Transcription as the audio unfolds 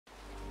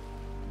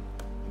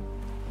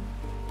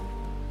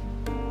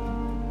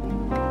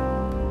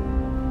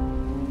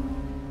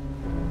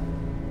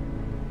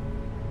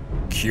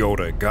Kia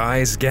ora,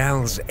 guys,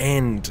 gals,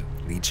 and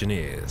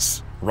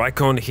legionnaires.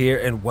 Rycon here,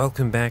 and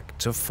welcome back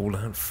to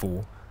Fallout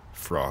 4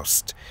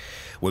 Frost.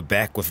 We're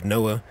back with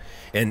Noah,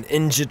 an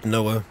injured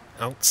Noah,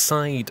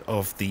 outside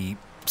of the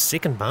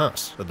second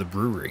part of the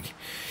brewery.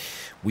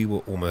 We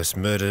were almost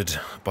murdered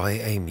by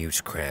a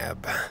mute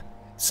crab.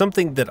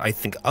 Something that I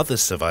think other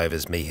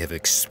survivors may have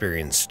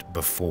experienced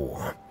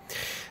before.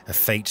 A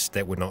fate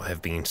that would not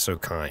have been so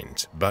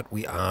kind, but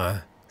we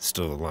are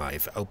still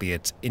alive,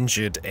 albeit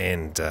injured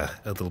and a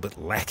little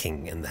bit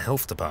lacking in the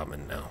health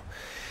department now.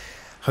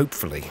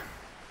 Hopefully,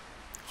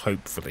 we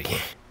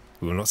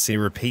will not see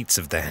repeats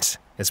of that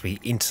as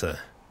we enter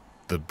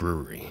the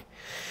brewery.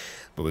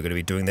 But we're going to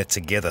be doing that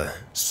together.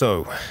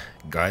 So,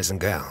 guys and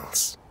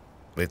gals,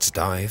 let's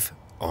dive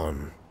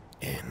on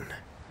in.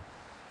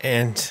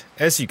 And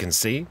as you can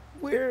see,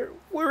 we're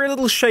a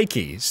little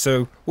shaky,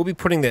 so we'll be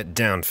putting that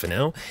down for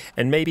now,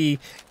 and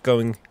maybe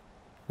going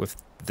with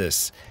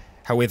this.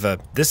 However,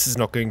 this is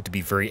not going to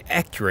be very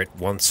accurate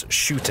once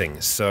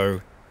shooting,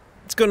 so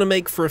it's going to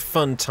make for a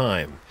fun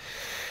time.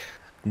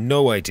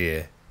 No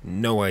idea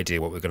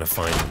what we're going to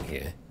find in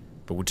here,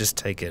 but we'll just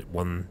take it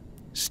one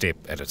step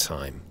at a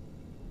time.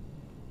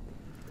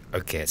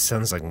 Okay, it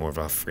sounds like more of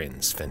our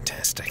friends.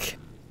 Fantastic.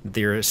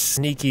 They're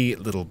sneaky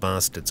little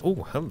bastards.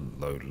 Oh,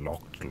 hello,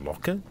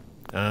 locker.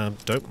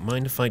 Don't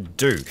mind if I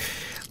do.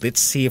 Let's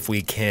see if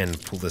we can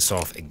pull this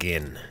off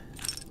again.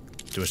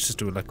 Do I just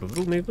do like a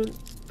little movement?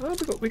 Oh,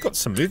 we got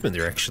some movement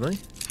there, actually.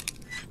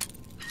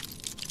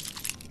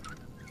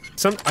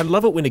 I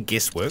love it when a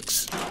guess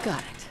works. Got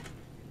it.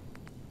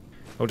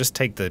 I'll just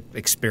take the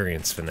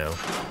experience for now.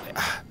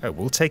 Oh,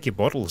 we'll take your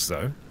bottles,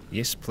 though.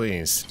 Yes,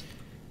 please.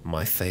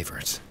 My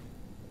favorite.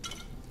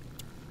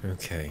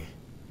 Okay.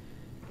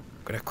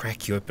 I'm gonna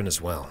crack you open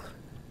as well.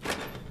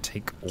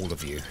 Take all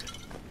of you.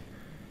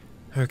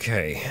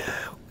 Okay.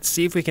 Let's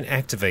see if we can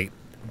activate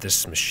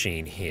this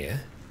machine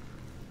here.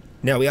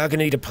 Now, we are going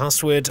to need a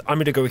password. I'm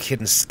going to go ahead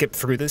and skip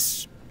through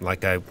this,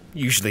 like I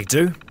usually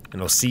do, and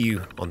I'll see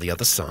you on the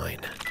other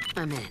side.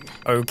 I'm in.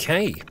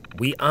 Okay,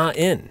 we are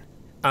in.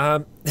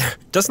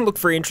 Doesn't look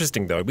very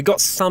interesting, though. We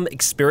got some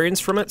experience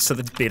from it, so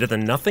that's better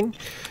than nothing.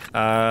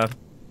 But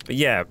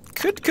yeah,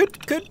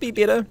 could be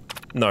better.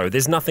 No,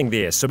 there's nothing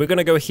there, so we're going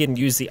to go ahead and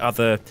use the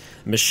other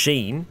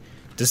machine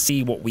to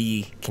see what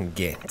we can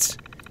get,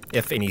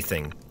 if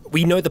anything.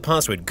 We know the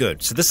password,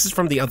 good. So this is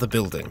from the other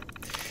building.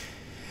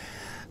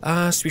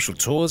 Special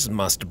tours,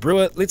 Master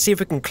Brewer. Let's see if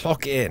we can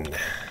clock in.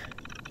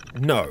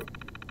 No.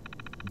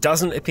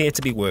 Doesn't appear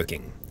to be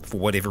working, for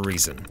whatever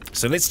reason.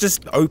 So let's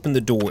just open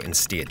the door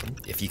instead.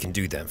 If you can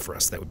do that for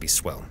us, that would be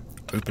swell.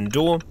 Open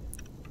door.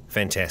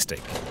 Fantastic.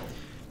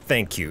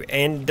 Thank you.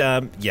 And,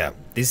 yeah,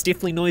 there's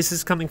definitely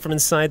noises coming from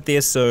inside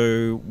there,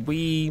 so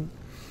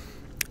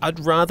I'd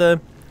rather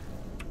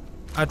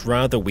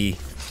we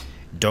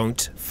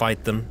don't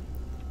fight them.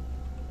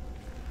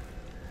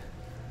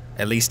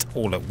 At least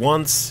all at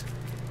once.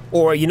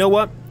 Or, you know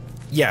what?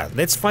 Yeah,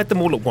 let's fight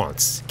them all at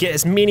once. Get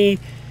the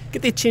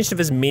attention of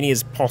as many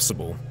as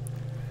possible.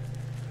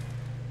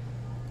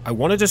 I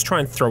want to just try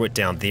and throw it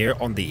down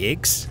there on the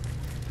eggs.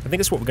 I think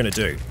that's what we're going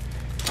to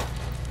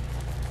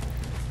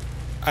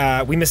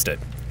do. We missed it.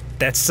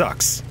 That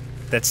sucks.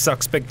 That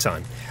sucks big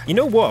time. You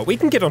know what? We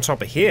can get on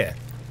top of here.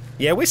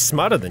 Yeah, we're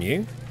smarter than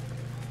you.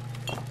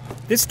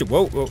 Let's do,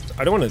 well,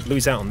 I don't want to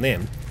lose out on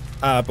them.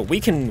 But we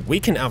can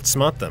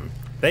outsmart them.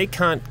 They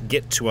can't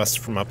get to us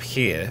from up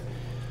here.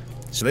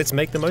 So let's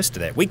make the most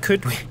of that. We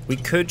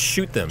could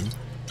shoot them,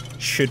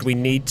 should we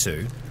need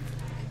to.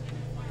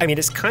 I mean,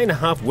 it's kind of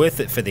half worth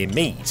it for their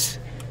meat.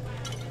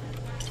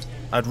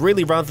 I'd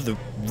really rather the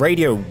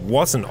radio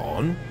wasn't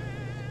on,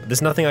 but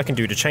there's nothing I can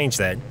do to change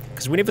that,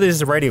 because whenever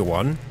there's a radio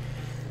on,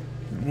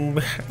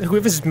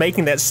 whoever's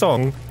making that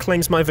song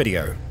claims my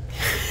video.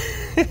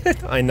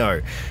 I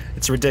know,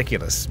 it's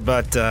ridiculous,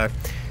 but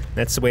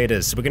that's the way it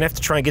is. So we're going to have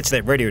to try and get to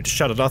that radio to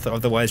shut it off,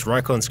 otherwise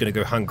Rycon's going to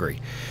go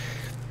hungry.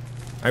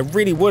 I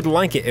really would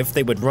like it if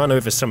they would run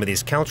over some of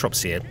these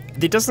caltrops here.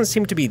 There doesn't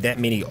seem to be that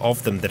many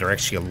of them that are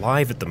actually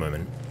alive at the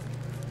moment.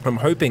 I'm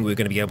hoping we're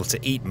going to be able to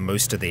eat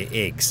most of their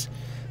eggs.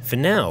 For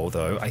now,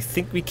 though, I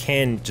think we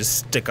can just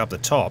stick up the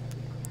top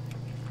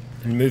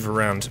and move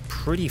around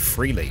pretty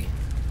freely.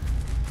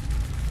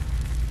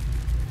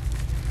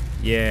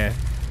 Yeah.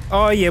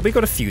 Oh, yeah, we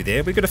got a few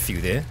there.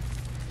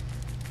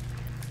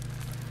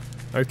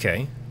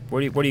 Okay.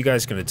 What are you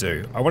guys going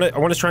to do? I want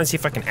to try and see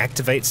if I can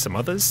activate some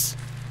others.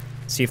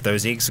 See if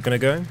those eggs are going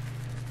to go.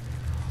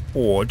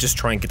 Or just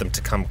try and get them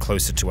to come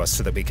closer to us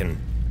so that we can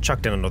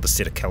chuck down another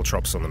set of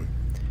caltrops on them.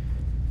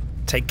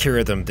 Take care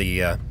of them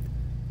the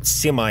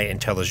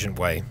semi-intelligent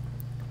way.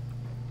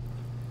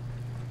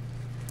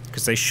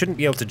 Because they shouldn't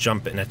be able to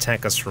jump and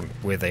attack us from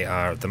where they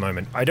are at the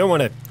moment. I don't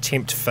want to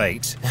tempt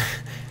fate.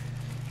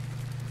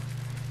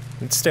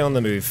 Let's stay on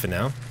the move for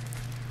now.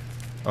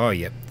 Oh,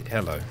 yep.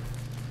 Hello.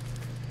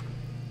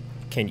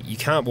 You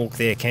can't walk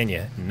there, can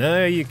you?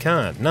 No, you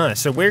can't. No,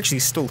 so we're actually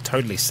still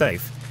totally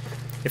safe.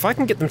 If I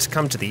can get them to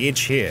come to the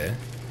edge here,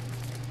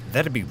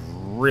 that'd be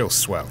real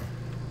swell.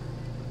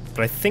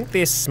 But I think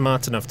they're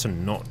smart enough to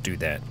not do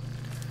that.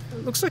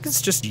 It looks like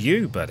it's just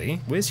you,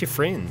 buddy. Where's your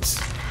friends?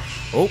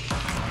 Oh.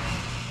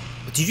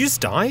 Did you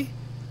just die?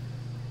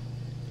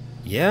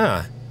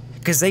 Yeah.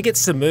 Because they get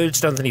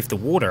submerged underneath the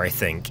water, I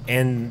think,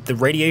 and the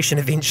radiation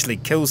eventually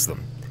kills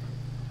them.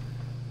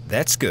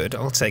 That's good,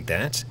 I'll take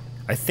that.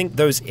 I think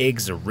those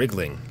eggs are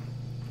wriggling.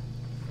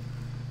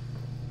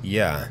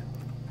 Yeah.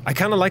 I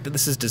kind of like that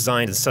this is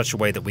designed in such a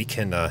way that we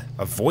can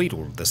avoid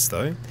all of this,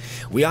 though.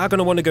 We are going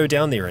to want to go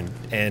down there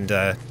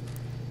and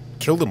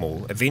kill them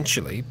all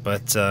eventually,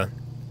 but,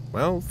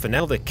 well, for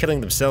now they're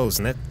killing themselves,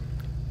 and that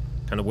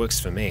kind of works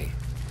for me.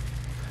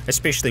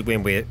 Especially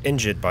when we're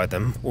injured by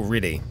them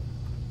already.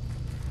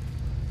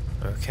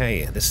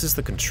 Okay, this is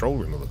the control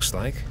room, it looks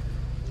like.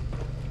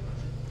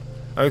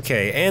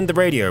 Okay, and the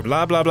radio,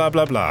 blah, blah, blah,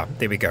 blah, blah.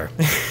 There we go.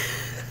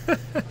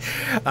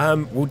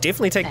 We'll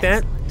definitely take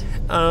that.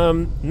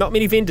 Not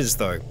many vendors,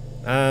 though.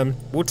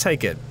 We'll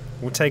take it.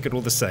 We'll take it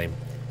all the same.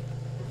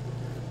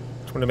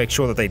 Just want to make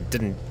sure that they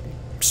didn't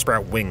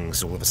sprout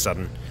wings all of a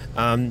sudden.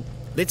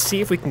 Let's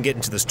see if we can get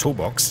into this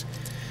toolbox.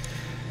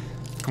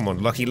 Come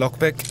on, lucky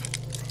lockpick.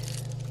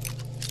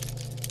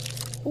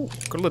 Ooh,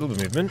 got a little bit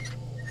of movement.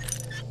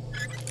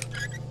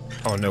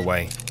 Oh, no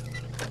way.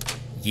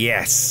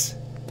 Yes!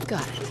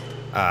 Got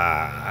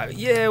it.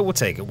 Yeah, we'll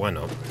take it. Why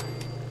not?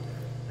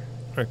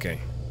 Okay.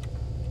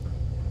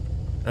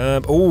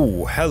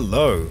 Oh,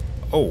 hello.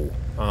 Oh,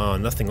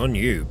 nothing on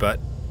you, but...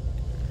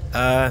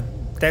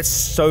 that's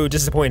so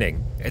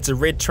disappointing. It's a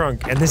red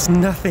trunk, and there's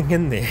nothing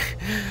in there.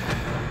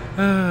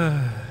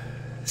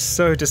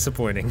 So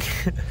disappointing.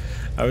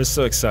 I was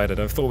so excited.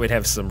 I thought we'd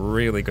have some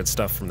really good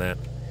stuff from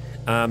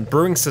that.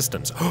 Brewing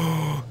systems.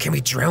 Oh, can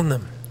we drown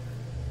them?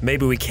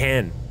 Maybe we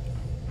can.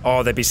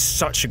 Oh, that'd be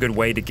such a good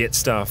way to get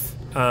stuff.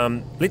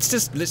 Let's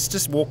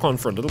just walk on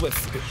for a little bit.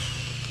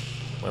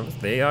 Well,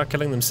 they are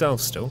killing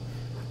themselves still.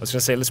 I was gonna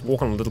say let's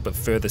walk on a little bit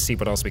further, see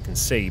what else we can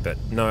see, but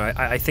no,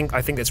 I think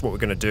that's what we're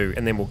gonna do,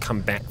 and then we'll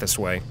come back this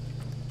way.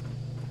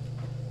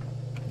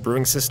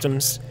 Brewing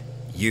systems,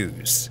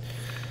 use.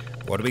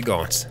 What do we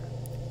got?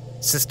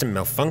 System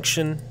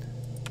malfunction.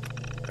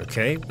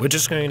 Okay, we're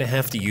just going to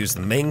have to use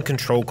the main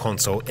control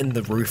console in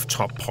the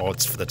rooftop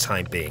pods for the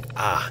time being.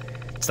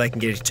 So I can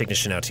get a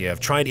technician out here. I've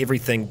tried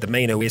everything. The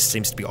main OS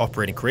seems to be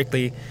operating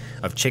correctly.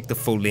 I've checked the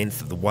full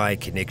length of the wire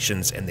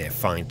connections and they're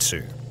fine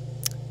too.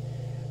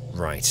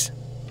 Right.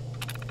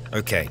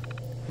 Okay,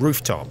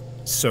 rooftop.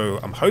 So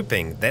I'm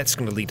hoping that's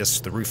going to lead us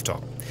to the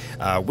rooftop.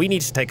 We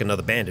need to take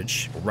another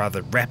bandage, or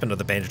rather wrap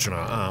another bandage on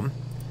our arm.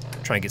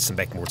 Try and get some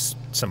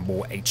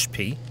more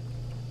HP.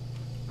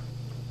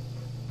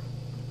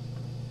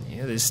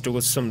 Yeah, there's still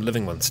some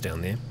living ones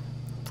down there.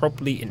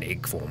 Probably in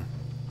egg form.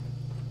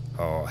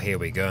 Oh, here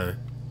we go.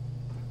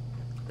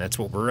 That's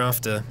what we're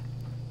after.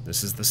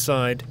 This is the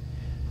side.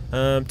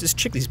 Just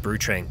check these brew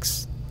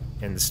tanks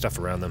and the stuff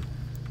around them.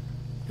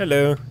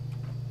 Hello.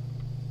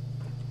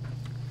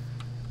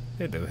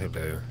 Hello,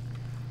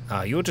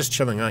 hello. You're just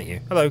chilling, aren't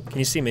you? Hello, can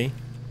you see me?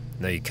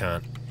 No, you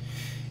can't.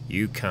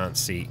 You can't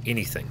see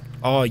anything.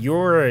 Oh,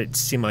 you're a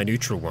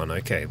semi-neutral one.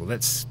 Okay, well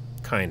that's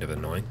kind of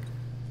annoying.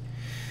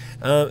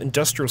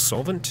 Industrial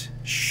solvent?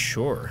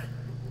 Sure.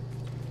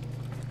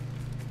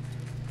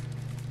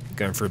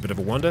 Going for a bit of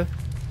a wander?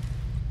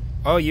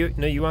 Oh,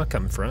 you are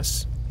coming for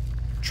us.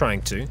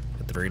 Trying to,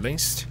 at the very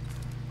least.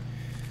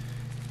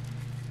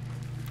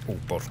 Oh,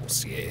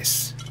 bottles,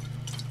 yes.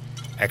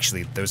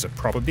 Actually, those are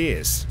proper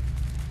beers.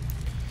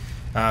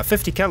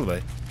 50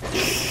 caliber.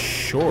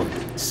 Sure.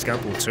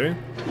 Scalpel too.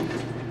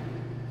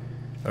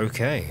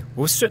 Okay.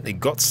 Well, we've certainly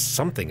got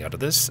something out of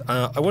this.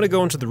 I want to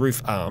go onto the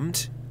roof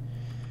armed.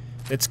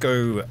 Let's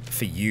go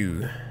for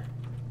you.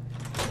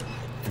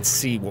 And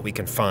see what we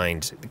can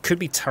find. It could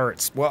be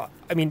turrets. Well,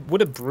 I mean,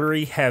 would a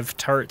brewery have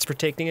turrets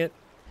protecting it?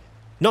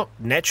 Not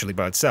naturally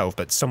by itself,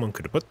 but someone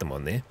could have put them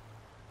on there.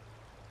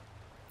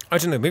 I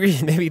don't know,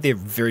 maybe they're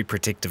very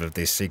protective of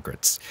their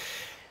secrets.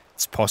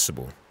 It's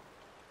possible.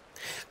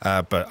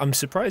 But I'm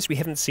surprised we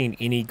haven't seen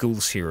any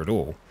ghouls here at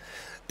all.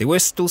 There were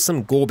still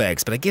some gore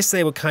bags, but I guess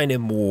they were kind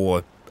of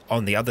more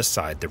on the other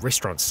side, the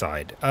restaurant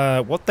side.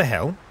 What the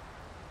hell?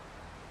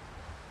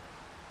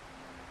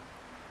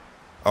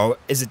 Oh,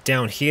 is it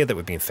down here that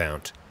we're being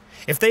found?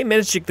 If they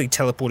magically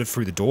teleported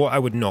through the door, I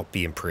would not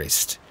be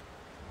impressed.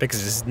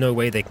 Because there's no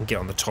way they can get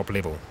on the top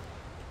level.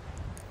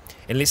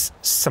 Unless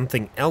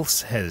something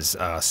else has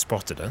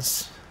spotted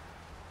us.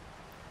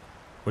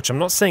 Which I'm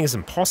not saying is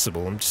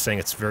impossible, I'm just saying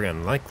it's very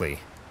unlikely.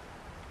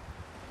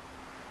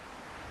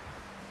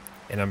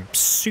 And I'm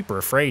super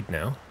afraid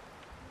now.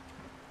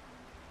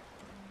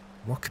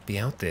 What could be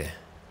out there?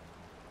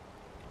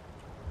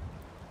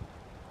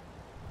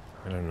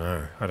 I don't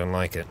know. I don't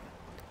like it.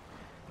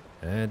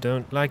 I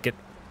don't like it.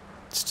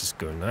 Let's just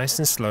go nice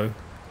and slow.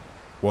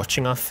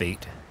 Watching our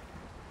feet.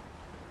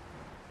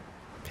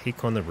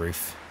 Peek on the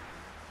roof.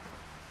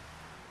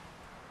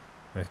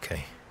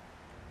 Okay.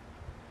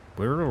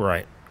 We're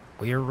alright.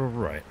 We're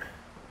alright.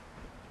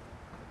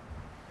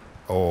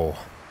 Oh.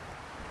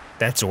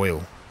 That's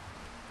oil.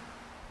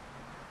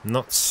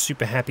 Not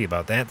super happy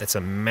about that. That's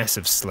a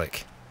massive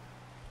slick.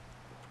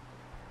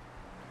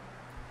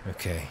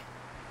 Okay.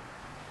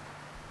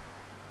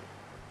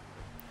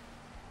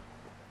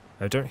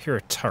 I don't hear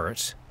a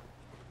turret.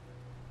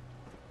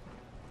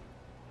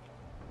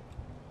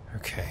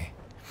 Okay.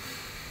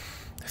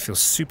 I feel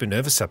super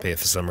nervous up here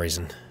for some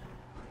reason.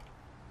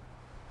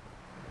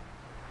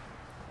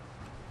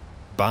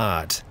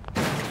 Bard.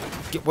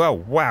 Well,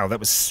 wow, that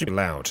was super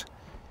loud.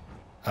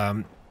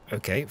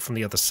 Okay, from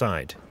the other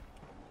side.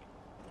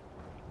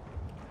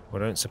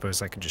 Well, I don't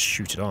suppose I can just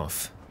shoot it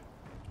off.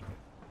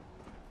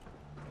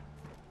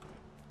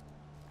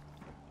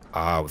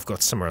 Ah, we've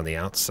got somewhere on the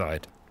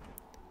outside.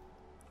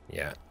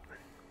 Yeah.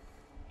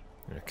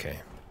 Okay.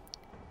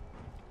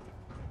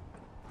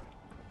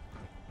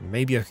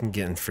 Maybe I can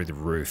get in through the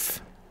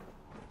roof.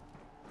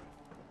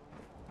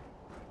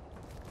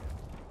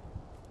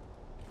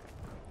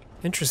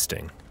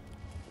 Interesting.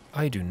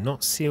 I do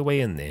not see a way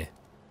in there.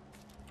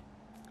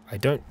 I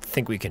don't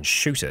think we can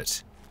shoot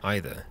it,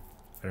 either.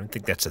 I don't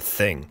think that's a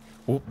thing.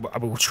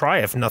 We'll try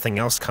if nothing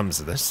else comes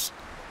of this.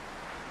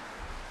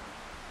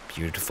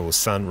 Beautiful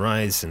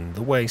sunrise in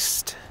the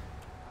waste.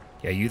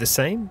 Yeah, are you the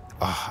same?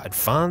 Oh,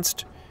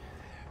 advanced?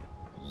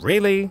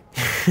 Really?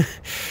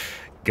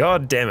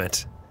 God damn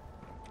it.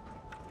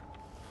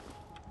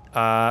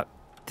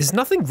 There's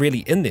nothing really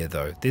in there,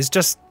 though. There's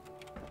just...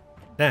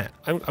 Nah,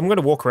 I'm going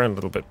to walk around a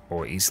little bit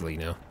more easily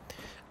now.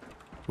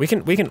 We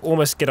can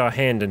almost get our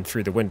hand in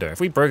through the window. If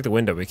we broke the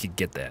window, we could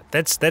get that.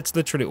 That's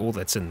literally all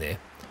that's in there.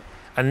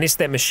 Unless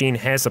that machine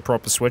has a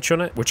proper switch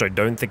on it, which I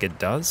don't think it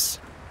does.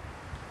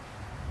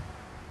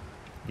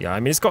 Yeah,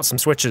 I mean, it's got some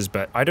switches,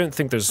 but I don't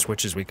think there's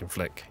switches we can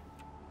flick.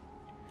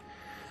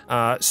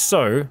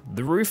 So,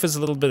 the roof is a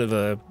little bit of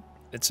a...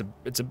 It's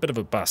a bit of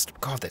a bust.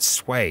 God, that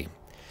sway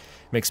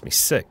makes me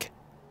sick.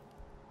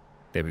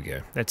 There we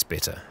go. That's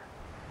better.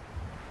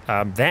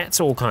 That's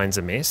all kinds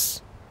of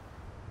mess.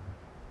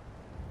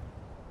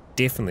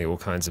 Definitely all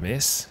kinds of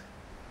mess.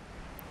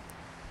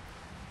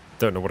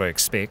 Don't know what I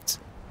expect.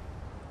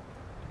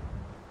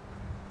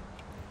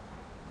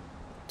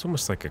 It's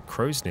almost like a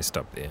crow's nest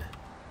up there.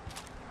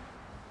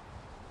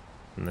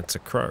 And that's a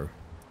crow.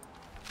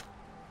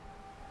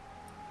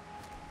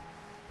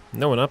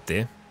 No one up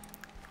there.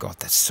 God,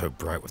 that's so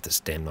bright with this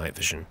damn night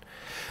vision.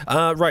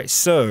 Right,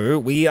 so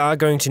we are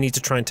going to need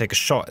to try and take a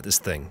shot at this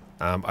thing.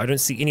 I don't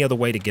see any other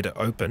way to get it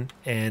open,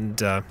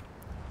 and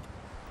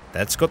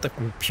that's got the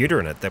computer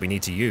in it that we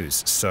need to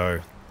use, so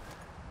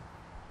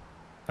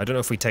I don't know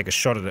if we take a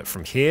shot at it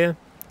from here.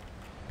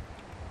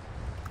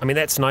 I mean,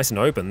 that's nice and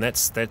open.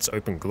 That's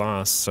open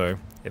glass, so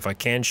if I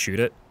can shoot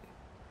it,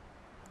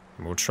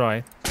 we'll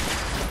try.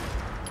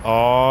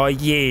 Oh,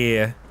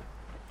 yeah.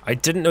 I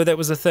didn't know that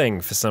was a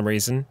thing for some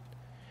reason.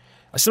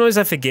 Sometimes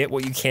I forget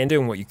what you can do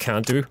and what you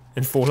can't do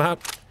in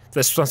Fallout.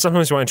 That's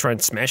sometimes why I try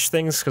and smash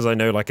things, because I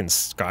know, like, in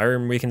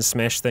Skyrim we can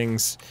smash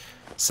things.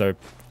 So,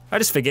 I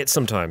just forget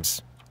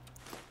sometimes.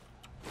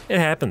 It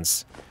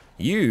happens.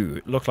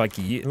 It looks like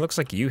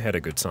you had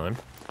a good time.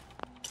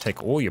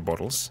 Take all your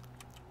bottles.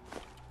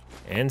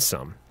 And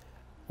some.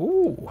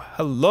 Ooh,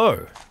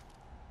 hello.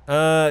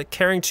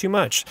 Carrying too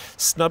much.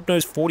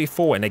 Snubnose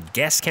 44 and a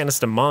gas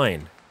canister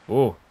mine.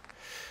 Ooh.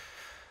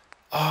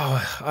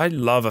 Oh, I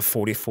love a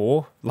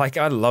 44. Like,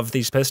 I love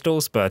these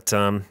pistols, but,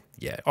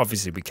 yeah,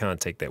 obviously we can't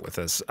take that with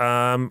us.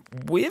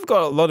 We've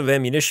got a lot of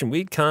ammunition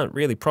we can't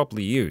really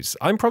properly use.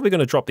 I'm probably going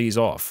to drop these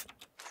off.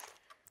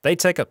 They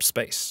take up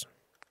space,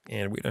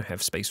 and we don't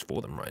have space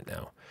for them right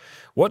now.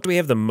 What do we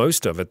have the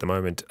most of at the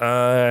moment?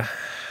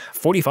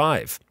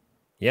 45.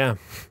 Yeah.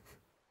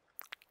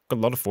 Got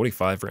a lot of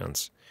 45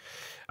 rounds.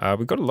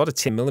 We've got a lot of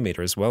 10mm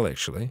as well,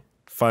 actually.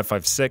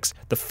 5.56.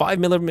 The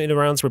 5mm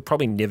rounds we're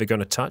probably never going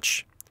to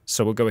touch.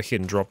 So we'll go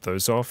ahead and drop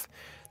those off.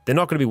 They're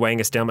not going to be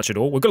weighing us down much at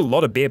all. We've got a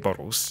lot of beer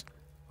bottles.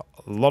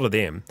 A lot of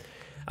them.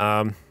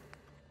 I'd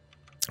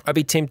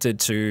be tempted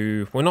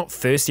to... We're not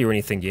thirsty or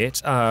anything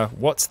yet.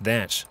 What's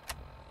that?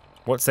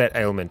 What's that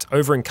ailment?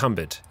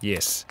 Over-encumbered.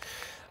 Yes.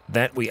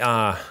 That we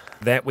are.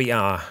 That we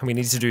are. We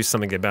need to do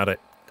something about it.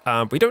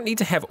 We don't need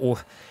to have all...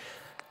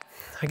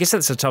 I guess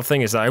that's the tough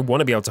thing, is that I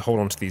want to be able to hold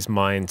on to these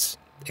mines,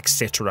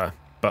 etc.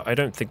 But I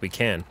don't think we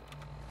can.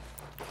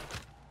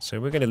 So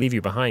we're going to leave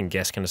you behind,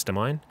 gas canister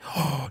mine.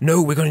 Oh,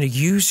 no, we're going to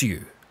use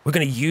you. We're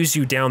going to use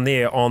you down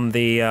there on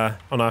the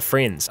on our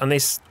friends,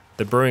 unless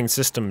the brewing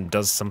system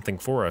does something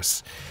for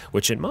us,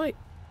 which it might.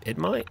 It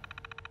might.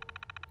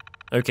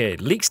 Okay,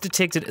 leaks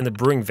detected in the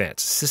brewing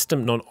vat.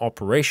 System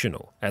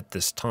non-operational at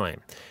this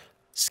time.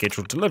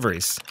 Scheduled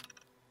deliveries.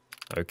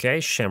 Okay,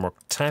 Shamrock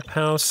Tap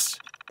House.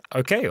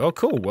 Okay, oh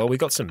cool. Well, we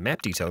got some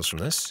map details from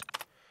this.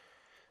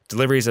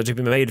 Deliveries are to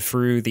be made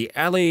through the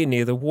alley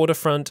near the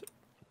waterfront.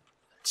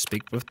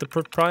 Speak with the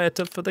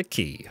proprietor for the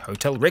key.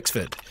 Hotel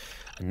Rexford,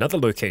 another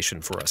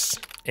location for us.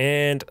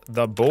 And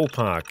the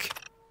ballpark,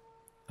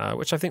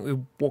 which I think we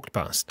walked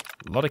past.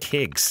 A lot of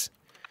kegs.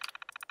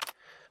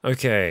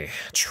 Okay,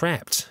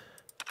 trapped.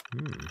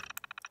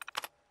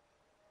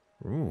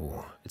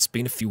 Ooh, it's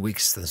been a few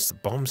weeks since the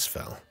bombs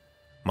fell.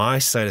 My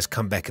eyesight has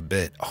come back a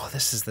bit. Oh,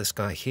 this is this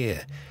guy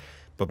here.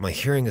 But my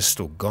hearing is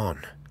still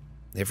gone.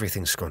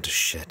 Everything's gone to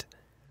shit.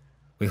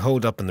 We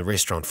holed up in the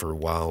restaurant for a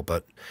while,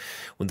 but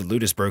when the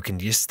looters broke in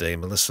yesterday,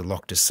 Melissa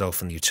locked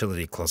herself in the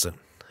utility closet.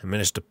 I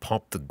managed to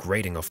pop the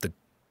grating off the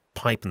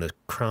pipe in the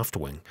craft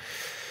wing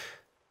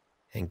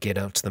and get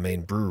out to the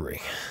main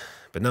brewery.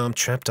 But now I'm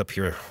trapped up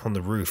here on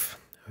the roof.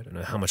 I don't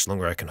know how much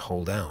longer I can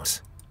hold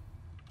out.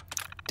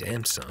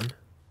 Damn, son.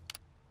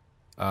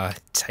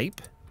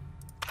 Tape?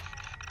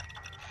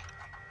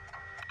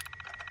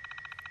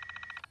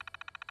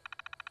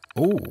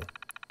 Ooh.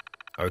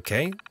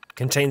 Okay.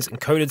 Contains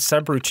encoded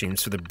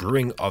subroutines for the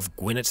brewing of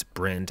Gwinnett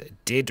brand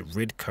Dead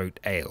Redcoat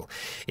Ale.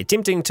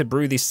 Attempting to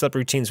brew these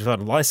subroutines without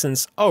a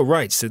license. Oh,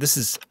 right. So this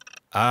is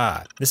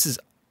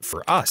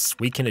for us.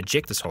 We can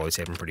eject this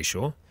holotape, I'm pretty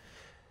sure.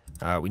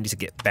 We need to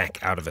get back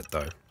out of it,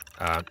 though.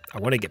 I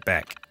want to get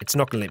back. It's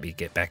not going to let me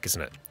get back,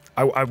 isn't it?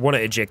 I want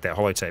to eject that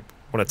holotape.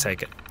 I want to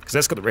take it. Because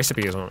that's got the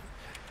recipes on it.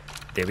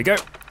 There we go.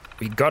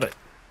 We got it.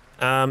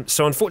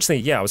 So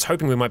unfortunately, yeah, I was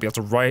hoping we might be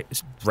able to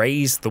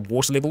raise the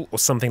water level or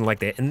something like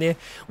that in there.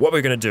 What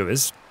we're going to do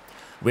is,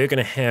 we're going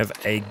to have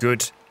a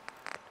good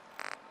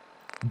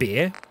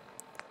beer.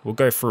 We'll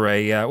go for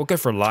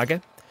a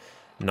lager.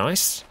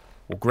 Nice.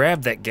 We'll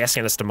grab that gas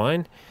canister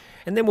mine,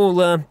 and then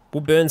we'll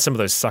burn some of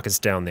those suckers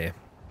down there.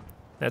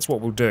 That's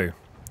what we'll do.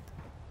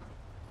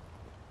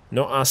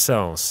 Not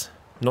ourselves.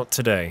 Not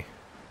today.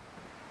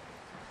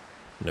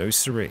 No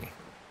siree.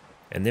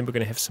 And then we're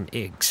going to have some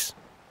eggs.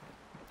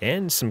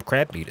 And some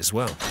crab meat as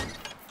well.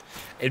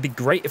 It'd be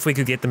great if we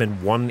could get them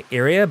in one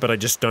area, but I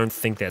just don't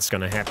think that's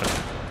going to happen.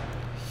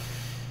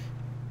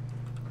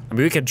 I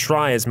mean, we could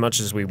try as much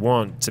as we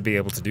want to be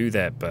able to do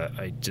that, but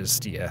I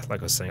just, yeah,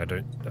 like I was saying, I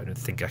don't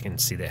think I can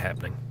see that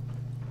happening.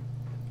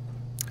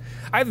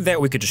 Either that or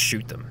we could just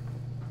shoot them.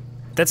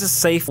 That's a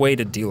safe way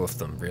to deal with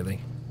them,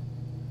 really.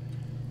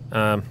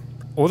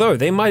 Although,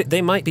 they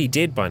might be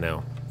dead by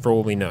now, for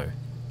all we know.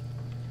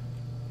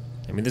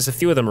 I mean, there's a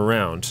few of them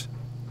around.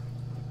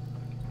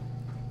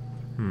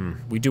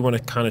 We do want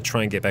to kind of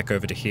try and get back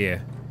over to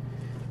here,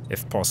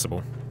 if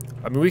possible.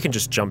 I mean, we can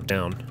just jump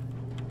down.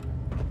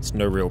 It's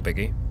no real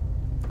biggie.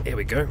 There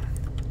we go.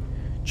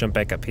 Jump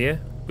back up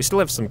here. We still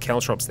have some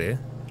caltrops there.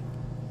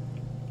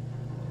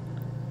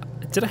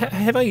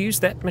 Have I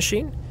used that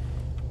machine?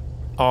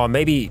 Oh,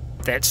 maybe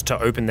that's to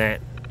open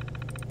that.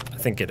 I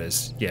think it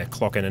is. Yeah,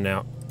 clock in and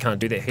out. Can't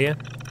do that here?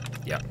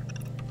 Yeah.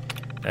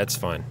 That's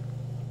fine.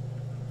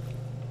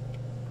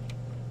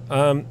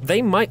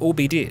 They might all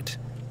be dead.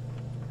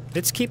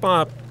 Let's keep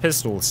our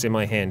pistol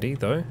semi-handy,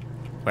 though.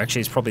 Well,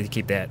 actually, it's probably to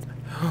keep that.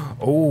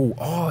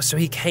 Oh, so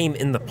he came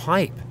in the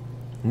pipe.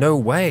 No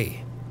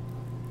way.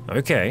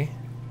 Okay.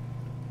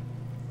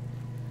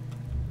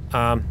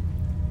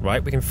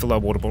 Right, we can fill our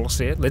water bottles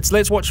here.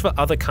 Let's watch for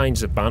other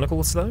kinds of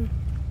barnacles, though.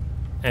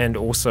 And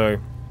also,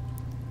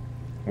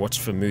 watch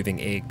for moving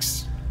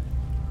eggs.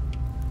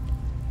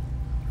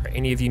 Are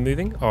any of you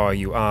moving? Oh,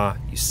 you are,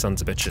 you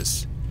sons of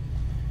bitches.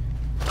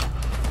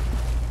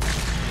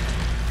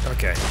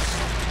 Okay.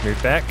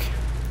 Move back.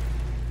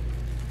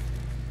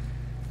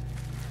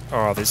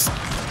 Oh, there's...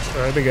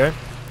 there we go.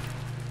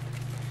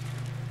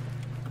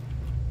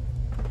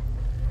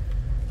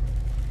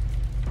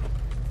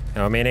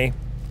 How many?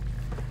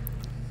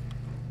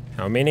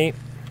 How many?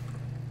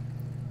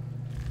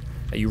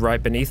 Are you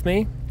right beneath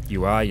me?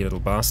 You are, you little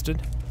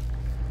bastard.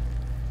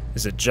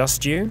 Is it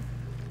just you?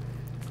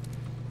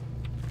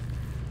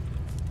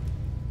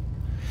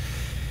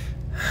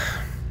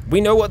 We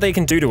know what they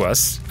can do to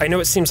us. I know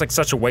it seems like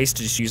such a waste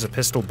to just use a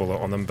pistol bullet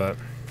on them, but...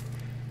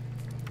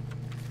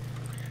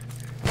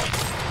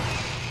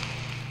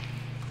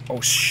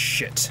 oh,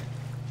 shit.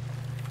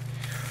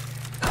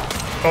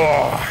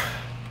 Oh.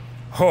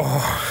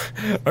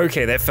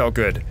 Okay, that felt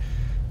good.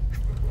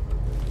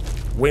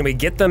 When we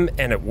get them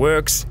and it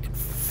works, it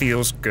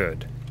feels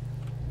good.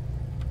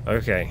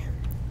 Okay.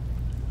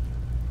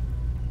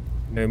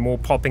 No more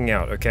popping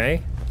out,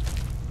 okay?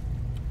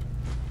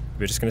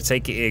 We're just gonna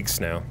take your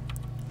eggs now.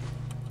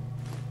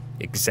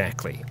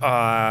 Exactly.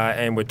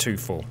 And we're too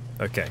full.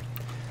 Okay.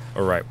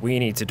 Alright, we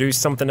need to do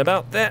something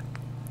about that.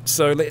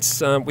 So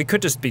let's, we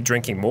could just be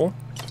drinking more.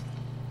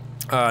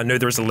 No,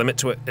 there is a limit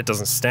to it. It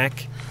doesn't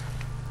stack.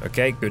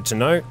 Okay, good to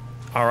know.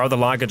 Our other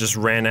lager just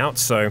ran out,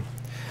 so...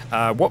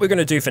 what we're going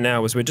to do for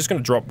now is we're just going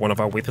to drop one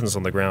of our weapons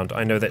on the ground.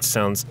 I know that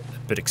sounds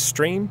a bit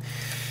extreme,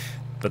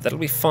 but that'll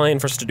be fine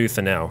for us to do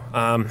for now.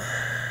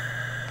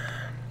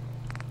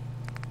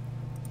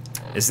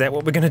 Is that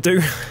what we're going to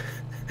do?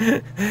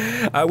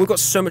 We've got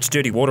so much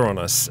dirty water on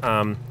us.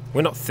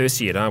 We're not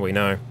thirsty yet, are we?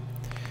 No.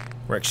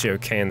 We're actually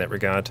okay in that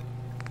regard.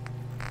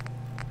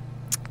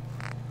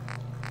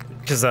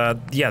 Because,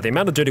 yeah, the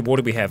amount of dirty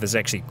water we have is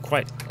actually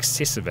quite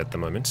excessive at the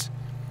moment.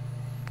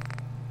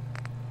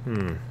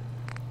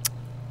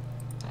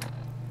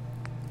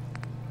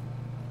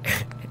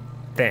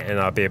 That and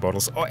our beer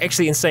bottles. Oh,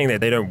 actually, in saying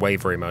that, they don't weigh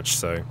very much,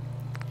 so...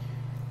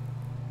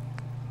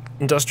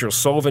 Industrial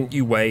solvent,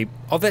 you weigh...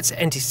 oh, that's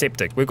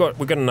antiseptic. We've got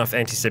enough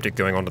antiseptic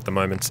going on at the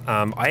moment.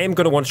 I am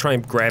going to want to try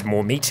and grab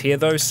more meat here,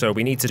 though, so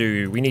we need to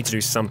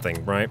do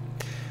something, right?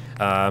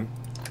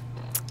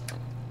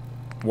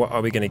 What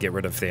are we going to get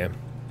rid of there?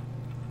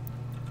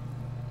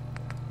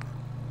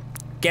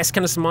 Gas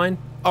canister mine?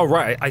 Oh,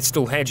 right, I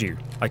still had you.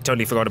 I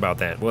totally forgot about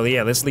that. Well,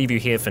 yeah, let's leave you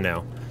here for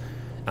now.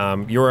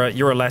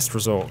 You're a last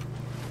resort.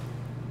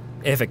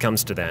 If it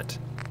comes to that.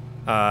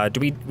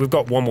 We've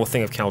got one more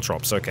thing of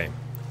caltrops, okay.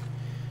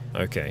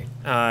 Okay.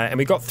 And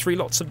we got 3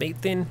 lots of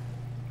meat then?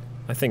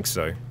 I think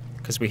so.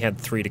 Because we had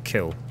 3 to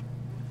kill.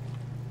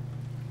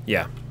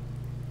 Yeah.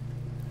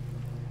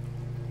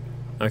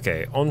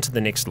 Okay, on to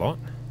the next lot.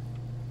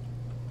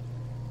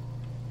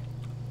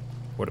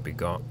 What have we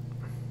got?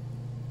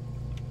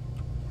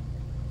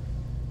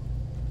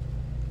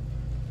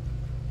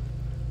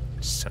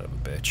 Son of a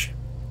bitch.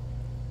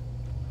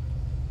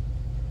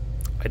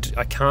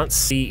 I can't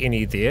see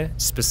any there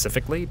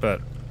specifically,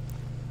 but...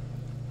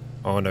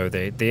 Oh no,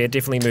 they're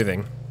definitely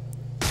moving.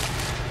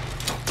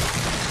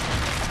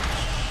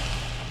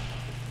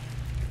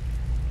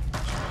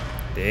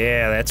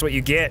 Yeah, that's what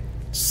you get,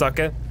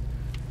 sucker.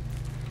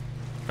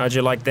 How'd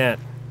you like that?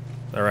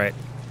 Alright.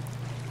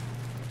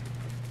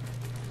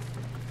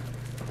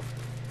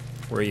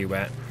 Where are you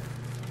at?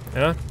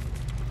 Huh?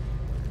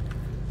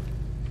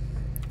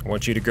 I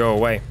want you to go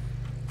away.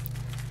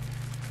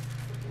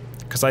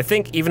 Because I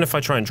think even if I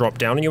try and drop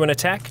down on you and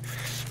attack...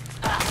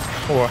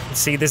 Or,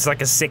 see, there's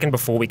like a second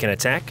before we can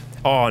attack.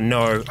 Oh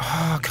no.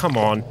 Oh, come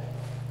on.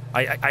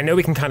 I know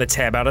we can kind of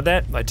tab out of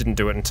that. I didn't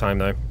do it in time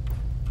though.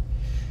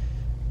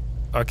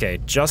 Okay,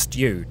 just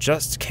you.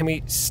 Can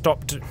we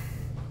stop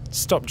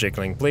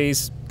jiggling,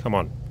 please? Come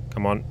on.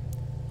 Come on.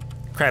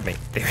 Grab me.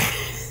 There.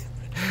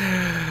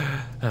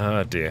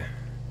 Oh dear.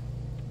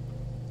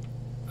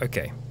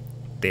 Okay.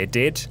 They're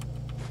dead.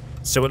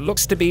 So it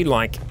looks to be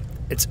like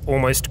it's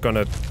almost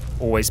gonna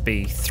always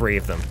be 3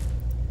 of them.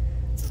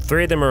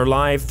 3 of them are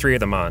alive, 3 of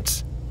them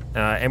aren't.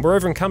 And we're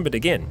over encumbered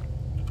again.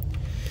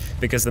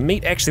 Because the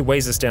meat actually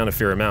weighs us down a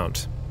fair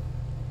amount.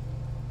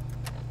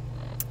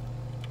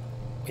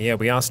 Yeah,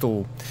 we are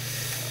still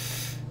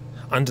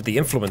under the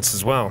influence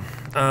as well.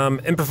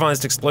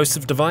 Improvised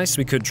explosive device,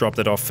 we could drop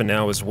that off for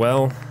now as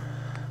well.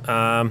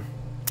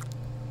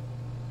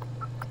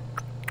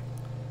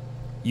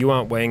 You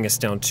aren't weighing us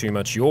down too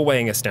much, you're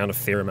weighing us down a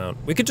fair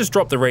amount. We could just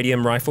drop the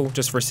radium rifle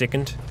just for a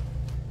second.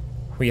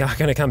 We are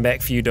gonna come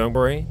back for you, don't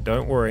worry,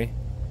 don't worry.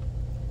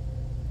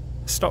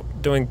 Stop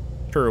doing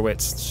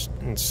pirouettes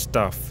and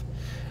stuff.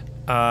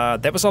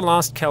 That was our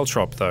last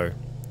caltrop though.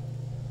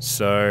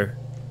 So,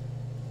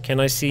 can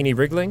I see any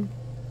wriggling?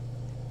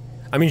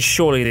 I mean,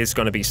 surely there's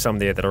gonna be some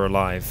there that are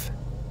alive.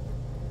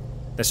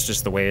 That's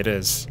just the way it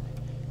is.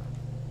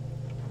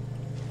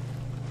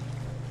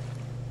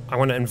 I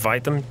want to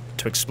invite them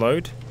to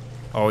explode.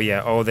 Oh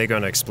yeah, oh they're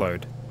gonna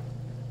explode.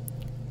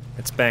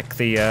 Let's back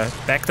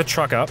the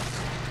truck up.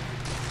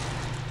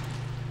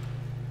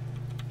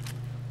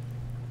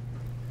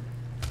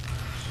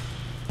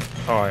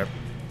 Oh,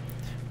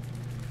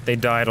 they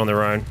died on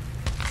their own.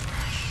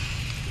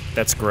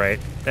 That's great.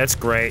 That's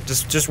great.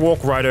 Just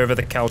walk right over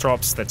the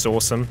caltrops. That's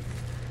awesome.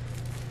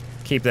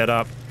 Keep that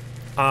up.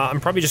 I'm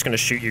probably just gonna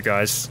shoot you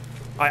guys.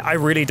 I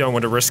really don't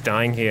want to risk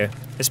dying here,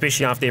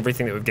 especially after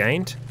everything that we've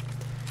gained.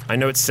 I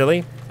know it's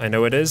silly. I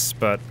know it is,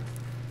 but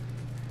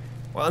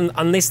well,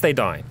 unless they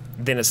die,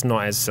 then it's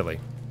not as silly.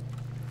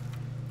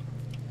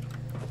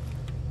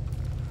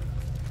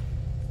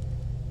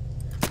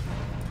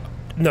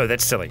 No,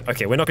 that's silly.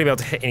 Okay, we're not gonna be able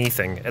to hit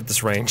anything at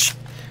this range.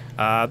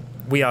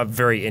 We are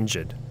very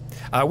injured.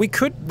 We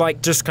could,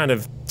 like, just kind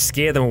of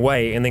scare them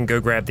away and then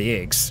go grab the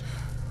eggs.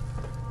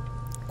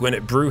 When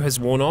it brew has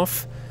worn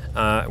off,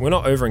 we're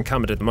not over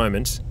encumbered at the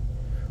moment.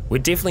 We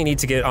definitely need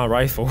to get our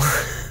rifle.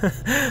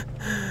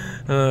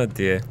 Oh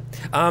dear.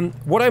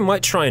 What I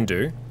might try and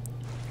do,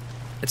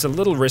 it's a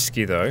little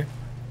risky though.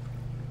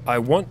 I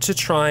want to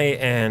try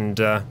and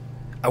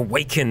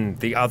awaken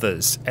the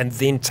others and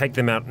then take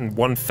them out in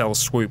one fell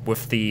swoop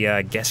with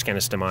the gas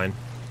canister mine.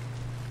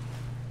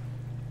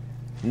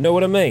 Know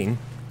what I mean?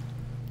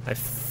 I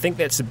think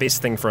that's the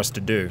best thing for us to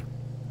do.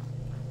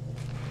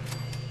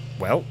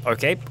 Well,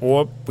 okay,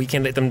 or we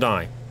can let them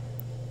die.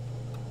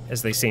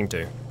 As they seem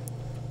to.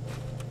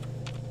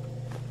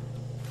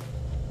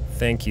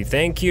 Thank you,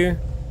 thank you.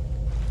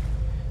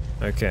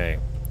 Okay.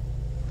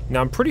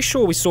 Now I'm pretty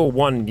sure we saw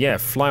one, yeah,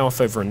 fly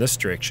off over in this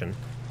direction.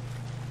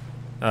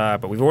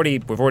 But we've already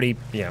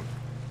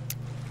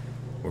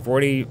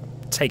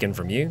taken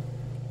from you.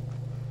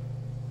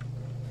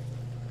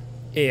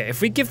 Yeah,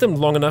 if we give them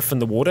long enough in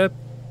the water,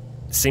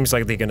 it seems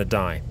like they're gonna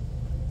die.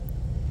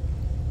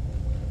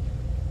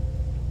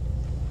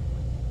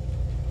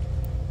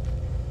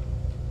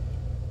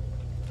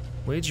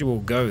 Where'd you all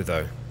go,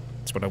 though?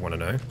 That's what I want to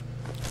know.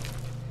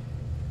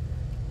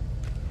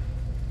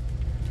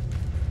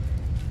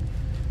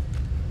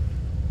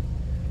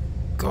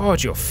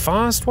 God, you're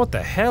fast? What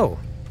the hell?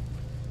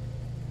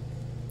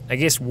 I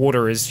guess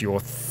water is your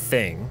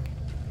thing.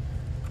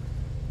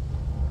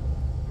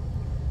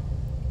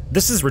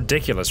 This is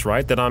ridiculous,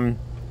 right? That I'm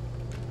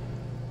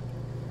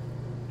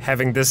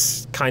having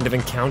this kind of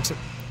encounter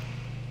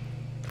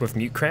with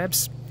mute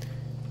crabs.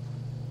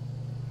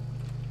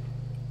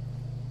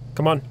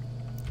 Come on.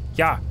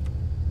 Yeah.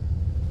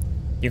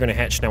 You're gonna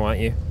hatch now, aren't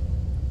you?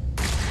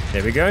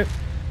 There we go.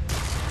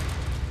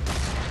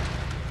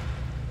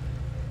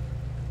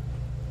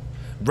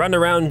 Run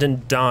around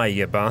and die,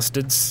 you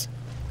bastards.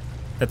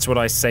 That's what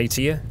I say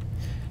to you.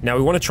 Now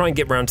we want to try and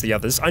get round to the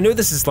others. I know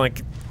this is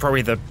like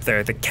probably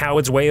the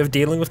coward's way of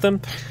dealing with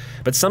them,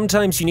 but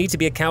sometimes you need to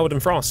be a coward in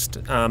Frost,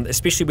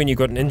 especially when you've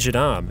got an injured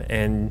arm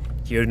and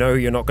you know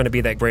you're not going to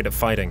be that great at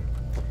fighting.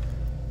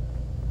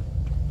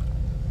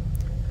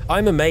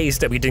 I'm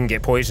amazed that we didn't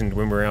get poisoned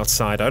when we were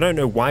outside. I don't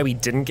know why we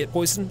didn't get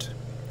poisoned,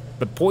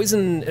 but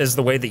poison is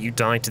the way that you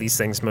die to these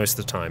things most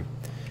of the time.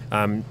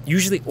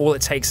 Usually all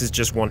it takes is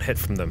just one hit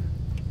from them,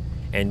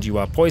 and you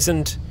are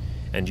poisoned,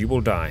 and you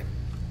will die.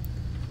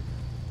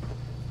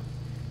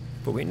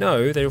 But we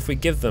know that if we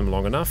give them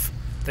long enough,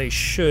 they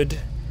should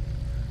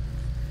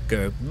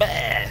go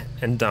bah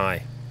and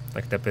die,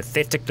 like the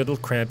pathetic little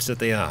crabs that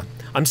they are.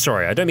 I'm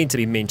sorry, I don't mean to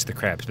be mean to the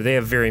crabs, but they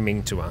are very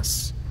mean to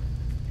us.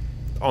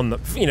 On the,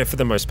 you know, for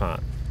the most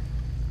part.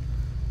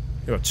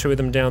 We've got 2 of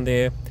them down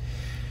there.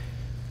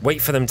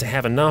 Wait for them to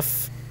have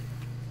enough.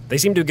 They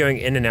seem to be going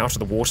in and out of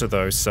the water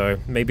though, so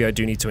maybe I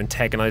do need to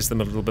antagonize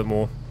them a little bit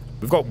more.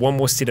 We've got 1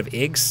 more set of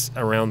eggs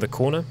around the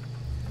corner,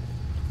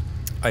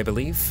 I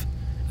believe.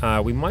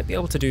 We might be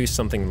able to do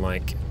something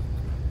like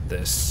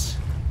this.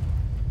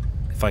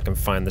 If I can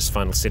find this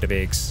final set of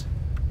eggs.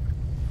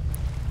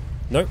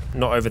 Nope,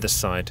 not over this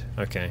side.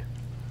 Okay.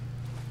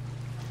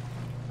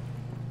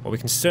 Well, we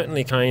can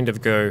certainly kind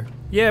of go,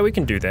 yeah, we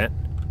can do that.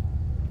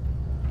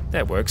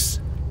 That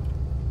works.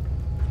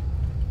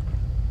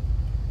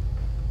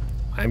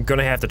 I'm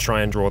gonna have to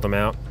try and draw them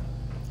out.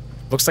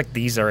 Looks like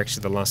these are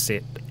actually the last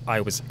set.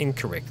 I was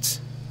incorrect.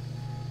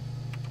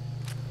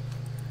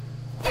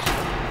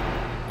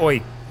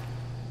 Oi.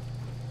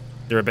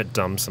 They're a bit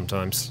dumb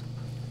sometimes.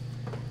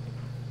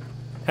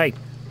 Hey.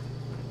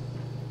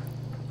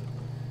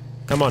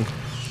 Come on.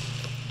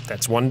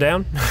 That's 1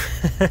 down.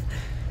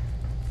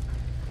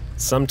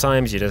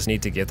 Sometimes you just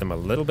need to give them a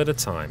little bit of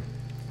time.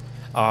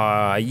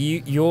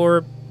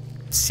 You're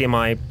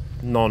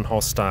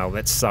semi-non-hostile.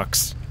 That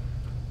sucks.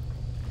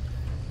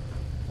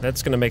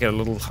 That's gonna make it a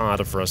little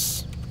harder for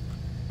us.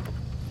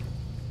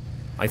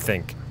 I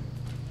think.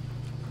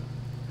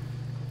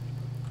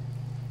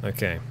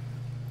 Okay.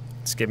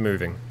 Let's get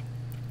moving.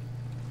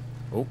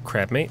 Oh,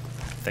 crab meat.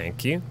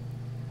 Thank you.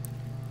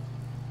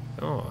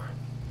 Oh.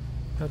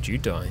 How'd you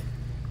die?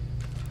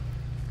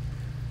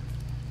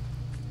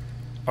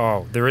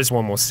 Oh, there is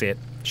 1 more set.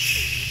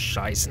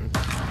 Scheisse.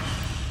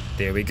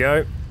 There we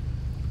go.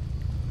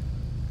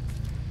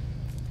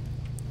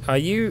 Are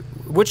you...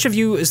 Which of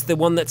you is the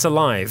one that's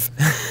alive?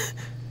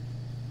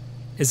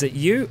 Is it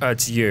you? Oh,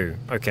 it's you.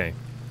 Okay.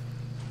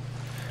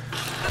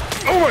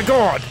 Oh my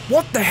god!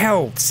 What the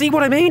hell? See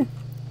what I mean?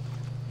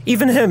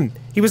 Even him.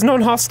 He was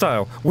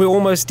non-hostile. We're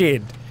almost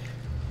dead.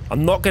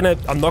 I'm not gonna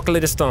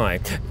let us die.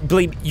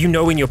 Believe, you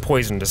know when you're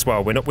poisoned as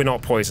well. We're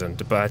not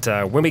poisoned, but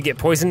when we get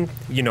poisoned,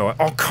 you know.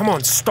 Oh, come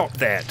on, stop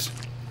that.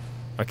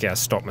 Okay, I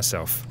stopped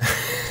myself.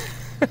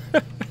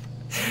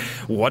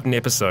 What an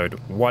episode.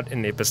 What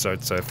an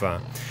episode so far.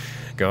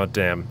 God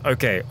damn.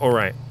 Okay,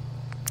 alright.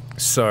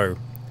 So,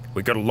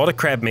 we got a lot of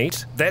crab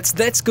meat.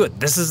 That's good.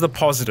 This is the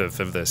positive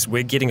of this.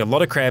 We're getting a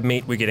lot of crab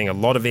meat. We're getting a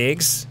lot of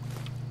eggs.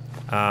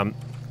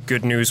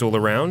 Good news all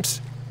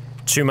around.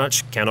 Too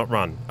much, cannot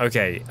run.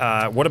 Okay,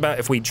 what about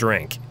if we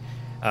drank?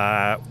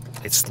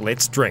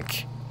 Let's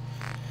drink.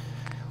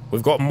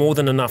 We've got more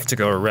than enough to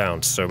go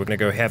around, so we're gonna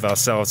go have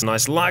ourselves a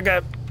nice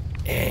lager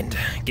and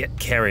get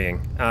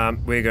carrying.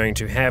 We're going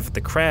to have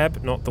the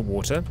crab, not the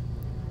water.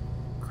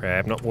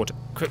 Crab, not water.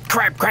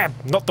 Crab,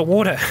 not the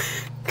water.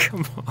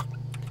 Come on.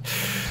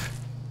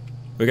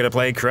 We're gonna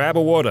play crab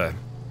or water.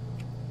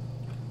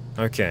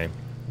 Okay.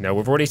 Now,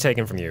 we've already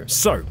taken from you.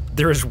 So,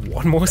 there is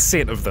 1 more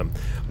set of them.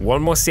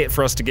 1 more set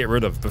for us to get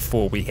rid of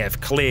before we have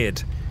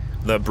cleared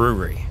the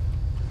brewery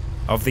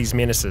of these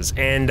menaces.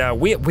 And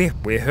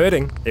we're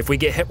hurting. If we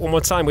get hit 1 more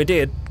time, we're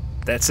dead.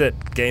 That's it.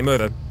 Game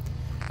over.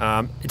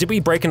 Did we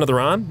break another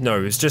arm? No,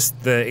 it was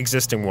just the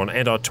existing one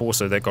and our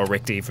torso that got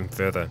wrecked even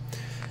further.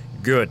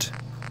 Good.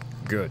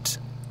 Good.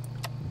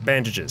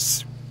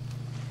 Bandages.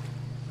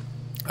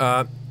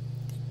 I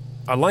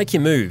like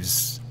your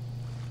moves.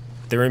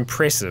 They're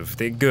impressive.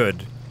 They're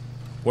good.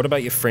 What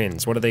about your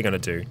friends? What are they gonna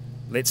do?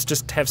 Let's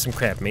just have some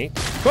crab meat.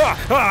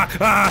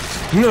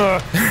 No!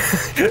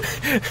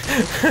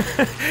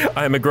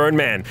 I am a grown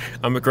man.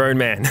 I'm a grown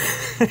man.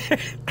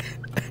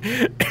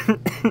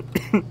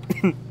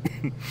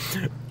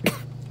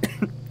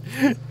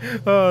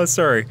 Oh,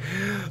 sorry.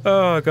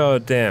 Oh,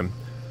 god damn.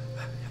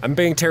 I'm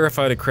being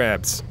terrified of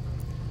crabs.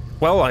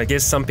 Well, I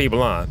guess some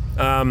people are.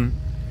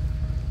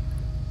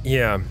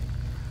 Yeah.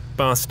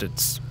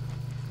 Bastards.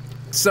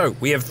 So,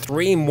 we have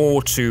 3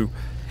 more to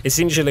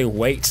essentially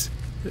wait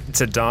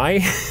to die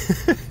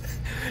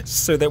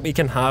so that we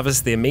can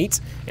harvest their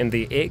meat and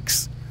their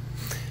eggs.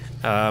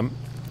 And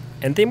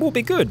then we'll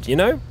be good, you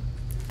know?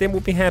 Then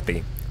we'll be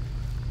happy.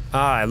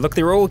 Ah, look,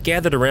 they're all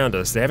gathered around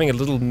us. They're having a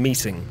little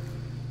meeting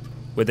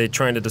where they're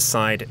trying to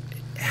decide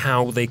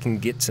how they can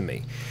get to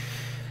me.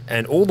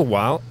 And all the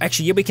while,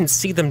 actually, yeah, we can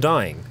see them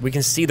dying. We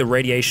can see the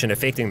radiation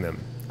affecting them.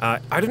 I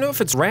don't know if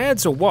it's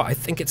rads or what. I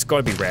think it's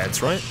gotta be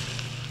rads, right?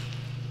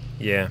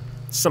 Yeah.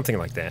 Something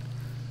like that.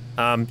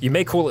 You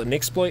may call it an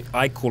exploit,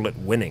 I call it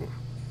winning.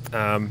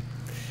 And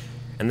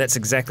that's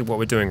exactly what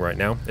we're doing right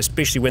now,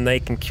 especially when they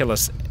can kill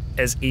us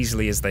as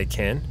easily as they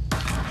can.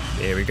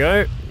 There we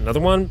go, another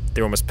one.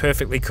 They're almost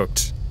perfectly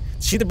cooked.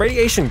 See, the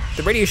radiation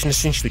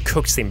essentially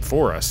cooks them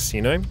for us,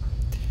 you know?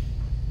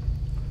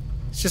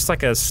 It's just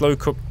like a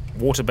slow-cooked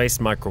water-based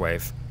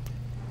microwave.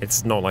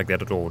 It's not like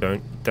that at all.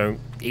 Don't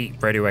eat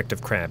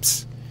radioactive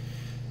crabs.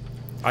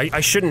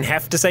 I shouldn't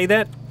have to say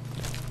that,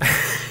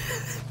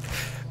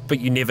 but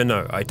you never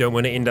know. I don't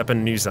want to end up in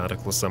a news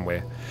article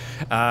somewhere.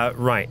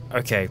 Right,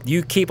 okay.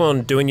 You keep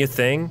on doing your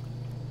thing.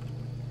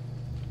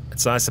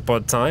 It's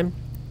Isopod time.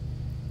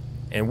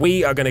 And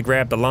we are going to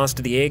grab the last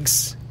of the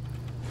eggs.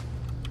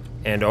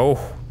 And oh,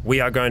 we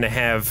are going to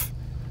have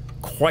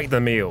quite the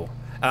meal.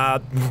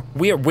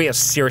 We are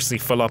seriously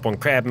full up on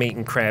crab meat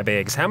and crab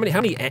eggs. How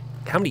many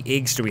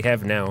eggs do we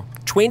have now?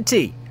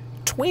 20!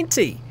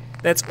 20!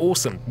 That's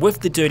awesome.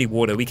 With the dirty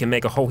water, we can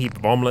make a whole heap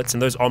of omelets,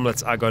 and those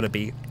omelets are going to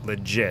be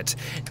legit.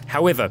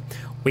 However,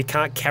 we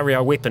can't carry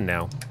our weapon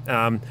now.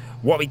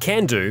 What we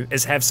can do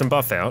is have some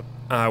buff out,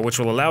 which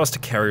will allow us to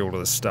carry all of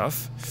this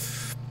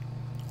stuff.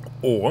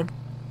 Or,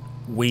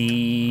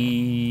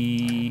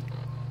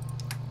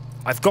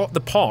 I've got the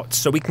pot,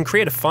 so we can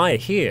create a fire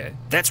here.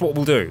 That's what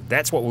we'll do.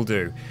 That's what we'll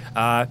do.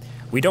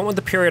 We don't want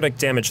the periodic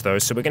damage, though,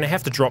 so we're going to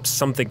have to drop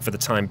something for the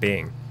time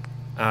being.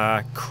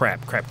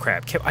 Crap.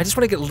 I just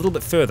want to get a little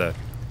bit further.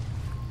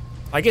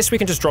 I guess we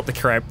can just drop the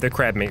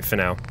crab meat for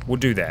now. We'll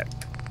do that.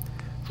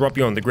 Drop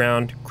you on the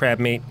ground, crab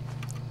meat.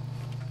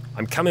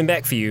 I'm coming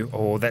back for you.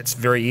 Oh, that's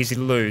very easy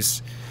to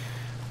lose.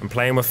 I'm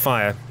playing with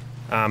fire.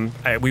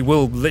 We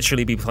will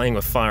literally be playing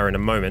with fire in a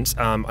moment.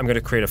 I'm going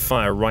to create a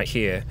fire right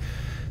here.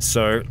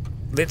 So,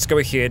 let's go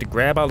ahead,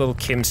 grab our little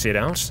chem set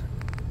out.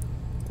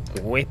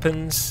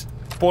 Weapons.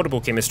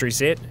 Portable chemistry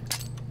set.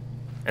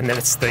 And then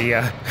it's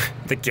the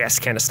gas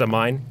canister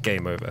mine.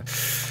 Game over.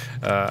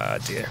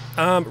 Dear.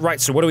 Right,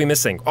 so what are we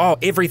missing? Oh,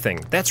 everything.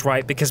 That's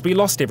right, because we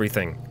lost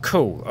everything.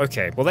 Cool.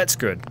 Okay, well that's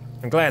good.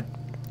 I'm glad.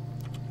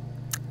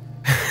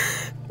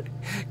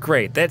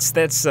 Great. That's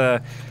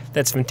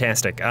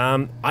fantastic.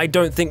 I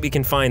don't think we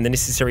can find the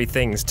necessary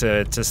things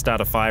to start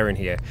a fire in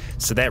here,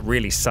 so that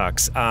really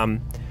sucks.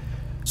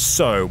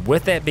 So,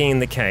 with that being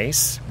the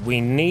case,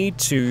 we need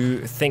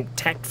to think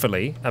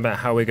tactfully about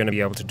how we're going to be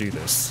able to do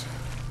this.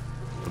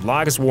 The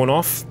lager's worn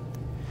off.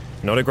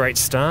 Not a great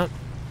start.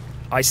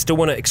 I still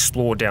want to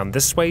explore down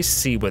this way,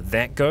 see where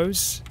that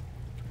goes.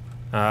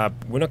 We're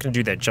not going to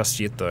do that just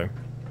yet, though.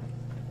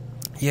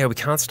 Yeah, we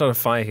can't start a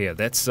fire here.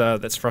 That's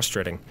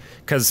frustrating.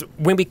 Because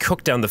when we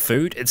cook down the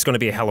food, it's going to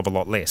be a hell of a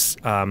lot less.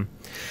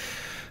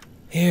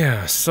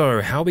 Yeah,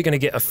 so how are we going to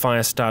get a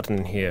fire started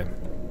in here?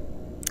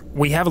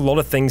 We have a lot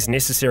of things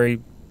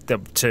necessary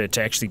to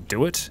actually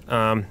do it.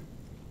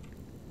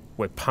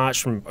 We're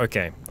parched from...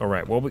 Okay,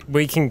 alright, well,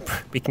 we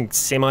can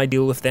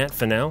semi-deal with that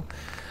for now.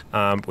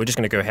 We're just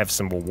going to go have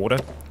some more water.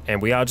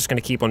 And we are just going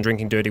to keep on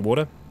drinking dirty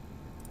water.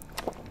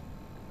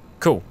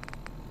 Cool.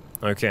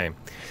 Okay.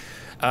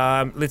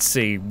 Let's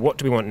see, what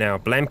do we want now?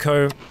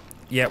 Blamco,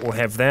 yeah, we'll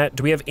have that.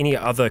 Do we have any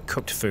other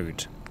cooked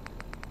food?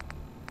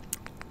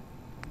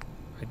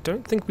 I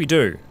don't think we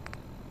do.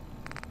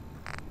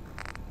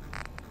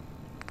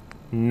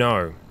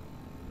 No.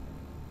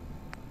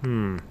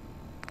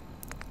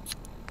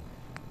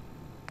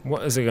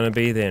 What is it going to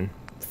be then?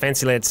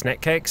 Fancy lad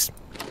snack cakes?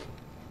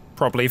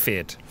 Properly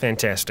fed.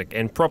 Fantastic.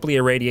 And properly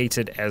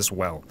irradiated as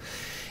well.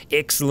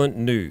 Excellent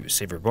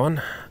news,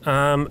 everyone.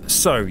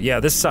 So,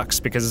 yeah, this sucks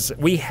because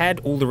we had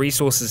all the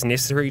resources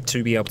necessary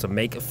to be able to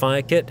make a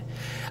fire kit.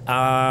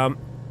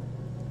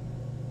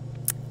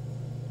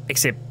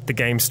 Except the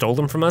game stole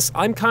them from us.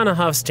 I'm kind of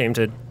half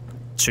tempted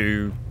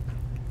to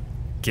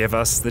give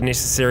us the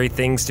necessary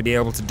things to be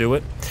able to do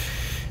it.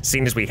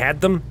 Seeing as we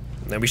had them,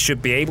 then we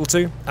should be able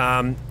to.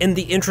 In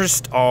the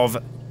interest of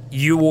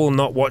you all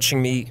not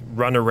watching me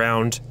run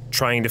around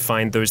trying to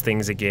find those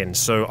things again.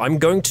 So I'm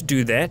going to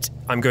do that.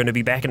 I'm going to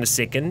be back in a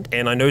second,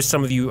 and I know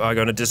some of you are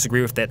going to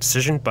disagree with that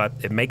decision, but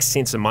it makes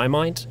sense in my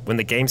mind. When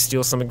the game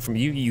steals something from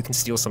you, you can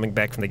steal something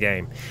back from the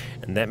game.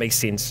 And that makes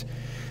sense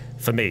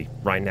for me,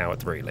 right now at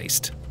the very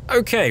least.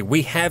 Okay,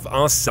 we have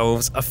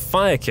ourselves a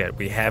fire kit.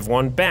 We have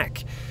one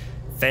back.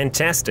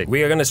 Fantastic.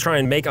 We are going to try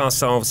and make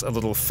ourselves a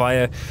little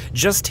fire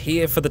just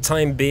here for the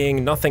time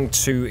being. Nothing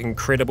too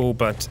incredible,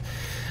 but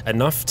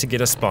enough to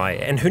get us by.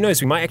 And who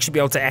knows, we might actually be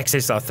able to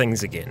access our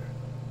things again.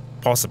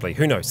 Possibly.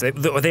 Who knows?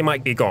 They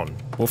might be gone.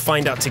 We'll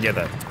find out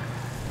together.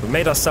 We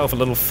made ourselves a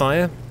little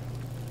fire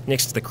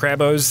next to the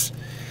crabos.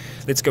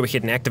 Let's go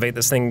ahead and activate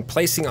this thing,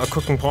 placing our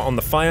cooking pot on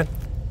the fire,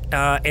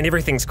 and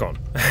everything's gone.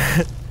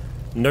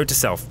 Note to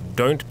self,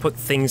 don't put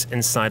things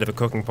inside of a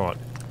cooking pot.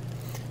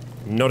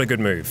 Not a good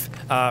move.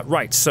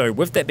 Right, so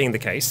with that being the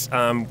case,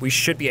 we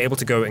should be able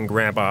to go and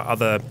grab our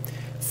other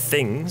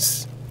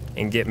things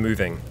and get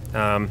moving.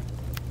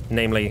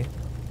 Namely,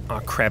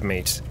 our crab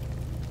meat,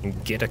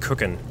 and get a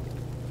cooking.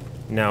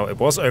 Now, it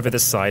was over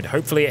this side.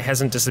 Hopefully it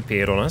hasn't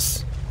disappeared on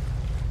us.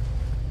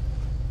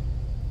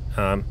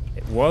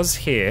 It was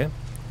here.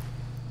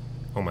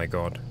 Oh my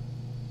god.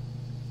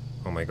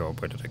 Oh my god,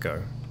 where did it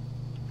go?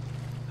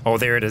 Oh,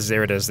 there it is,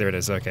 there it is, there it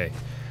is, okay.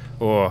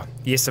 Oh,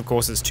 yes, of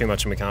course it's too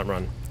much and we can't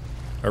run.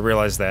 I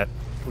realize that.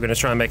 We're gonna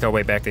try and make our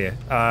way back there.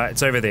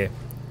 It's over there.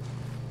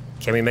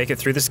 Can we make it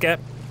through this gap?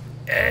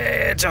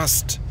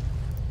 Just.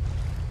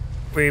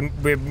 We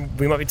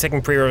might be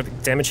taking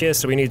pre-erotic damage here,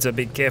 so we need to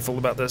be careful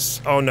about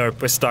this. Oh no,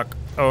 we're stuck.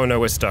 Oh no,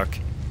 we're stuck.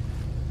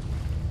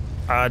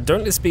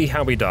 Don't let's be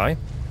how we die.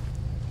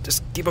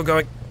 Just keep on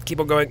going,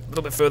 a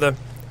little bit further.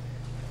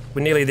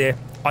 We're nearly there.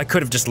 I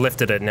could have just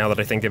lifted it now that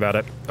I think about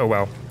it. Oh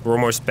well, we're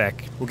almost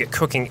back. We'll get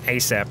cooking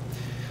ASAP.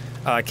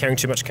 Carrying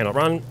too much, cannot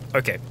run.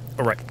 Okay,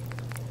 alright.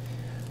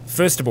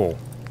 First of all,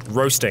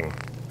 roasting.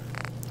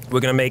 We're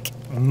gonna make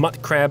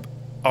mud crab.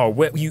 Oh,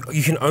 you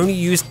can only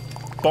use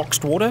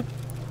boxed water?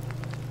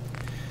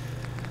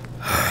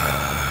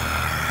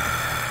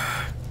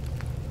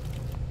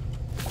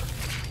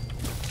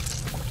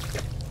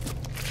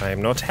 I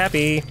am not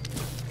happy.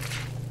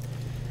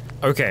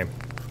 Okay.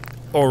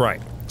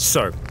 Alright,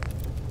 so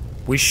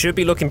we should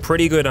be looking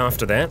pretty good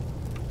after that.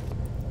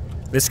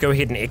 Let's go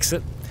ahead and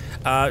exit.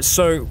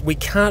 So we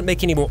can't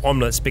make any more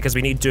omelets because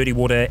we need dirty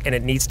water and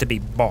it needs to be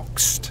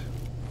boxed.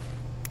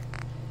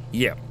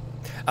 Yeah.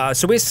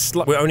 So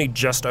we're only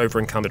just over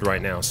encumbered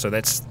right now, so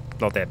that's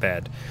not that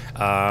bad.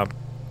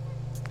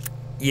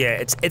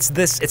 Yeah, it's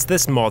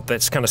this mod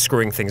that's kind of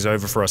screwing things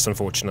over for us,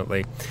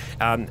 unfortunately.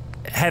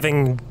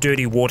 Having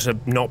dirty water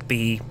not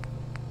be...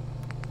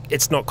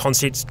 It's not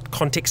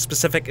context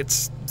specific,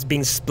 it's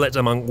being split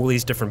among all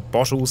these different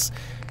bottles.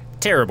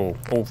 Terrible,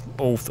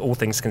 all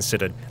things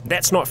considered.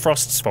 That's not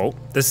Frost's fault.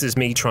 This is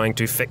me trying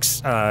to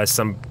fix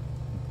some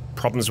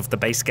problems with the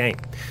base game.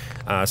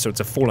 So it's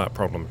a Fallout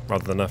problem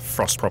rather than a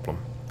Frost problem.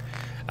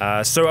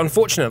 So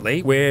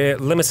unfortunately, we're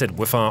limited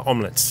with our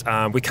omelets.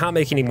 We can't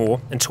make any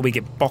more until we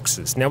get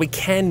boxes. Now we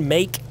can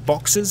make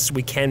boxes.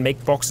 We can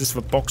make boxes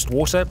for boxed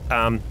water.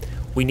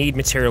 We need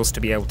materials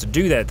to be able to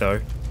do that though.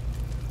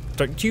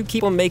 Don't you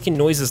keep on making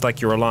noises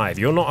like you're alive.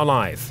 You're not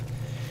alive.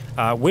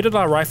 Where did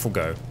our rifle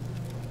go?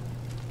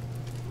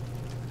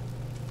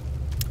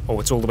 Oh,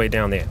 it's all the way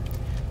down there.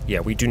 Yeah,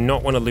 we do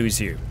not want to lose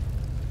you.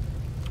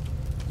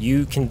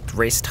 You can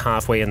rest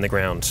halfway in the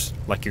ground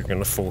like you're going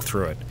to fall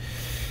through it.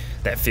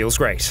 That feels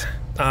great.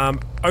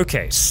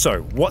 Okay,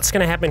 so what's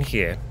going to happen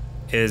here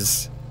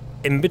is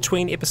in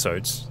between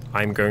episodes,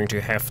 I'm going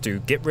to have to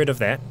get rid of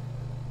that,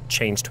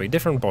 change to a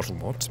different bottle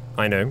mod.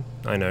 I know.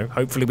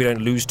 Hopefully we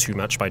don't lose too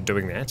much by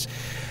doing that.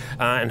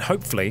 And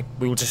hopefully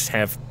we will just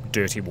have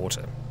dirty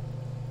water.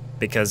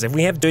 Because if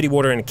we have dirty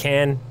water in a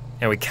can,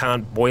 and we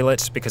can't boil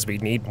it because we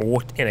need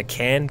more in a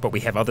can, but we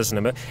have others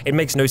in a it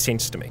makes no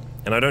sense to me.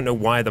 And I don't know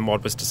why the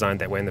mod was designed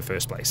that way in the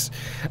first place.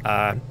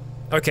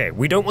 Okay,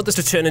 we don't want this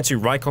to turn into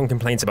Rycon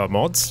complaints about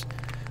mods,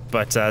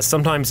 but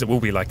sometimes it will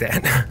be like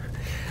that.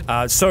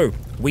 So,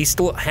 we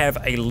still have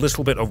a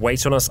little bit of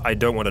weight on us. I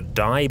don't want to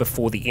die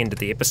before the end of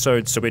the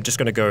episode, so we're just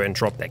going to go and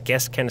drop that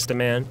gas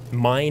canister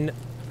mine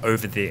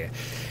over there.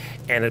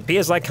 And it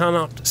appears I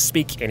cannot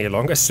speak any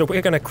longer, so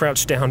we're going to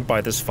crouch down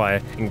by this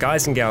fire. And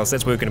guys and gals,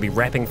 that's where we're going to be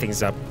wrapping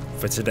things up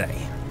for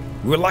today.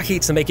 We were lucky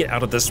to make it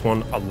out of this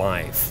one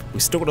alive. We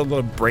still got a lot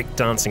of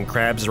breakdancing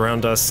crabs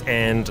around us,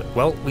 and,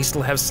 well, we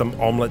still have some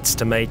omelets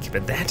to make,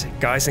 but that,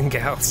 guys and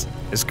gals,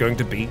 is going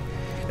to be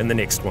in the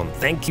next one.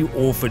 Thank you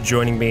all for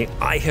joining me.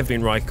 I have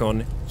been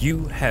Rycon.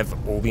 You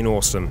have all been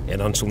awesome.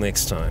 And until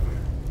next time,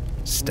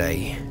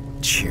 stay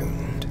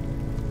tuned.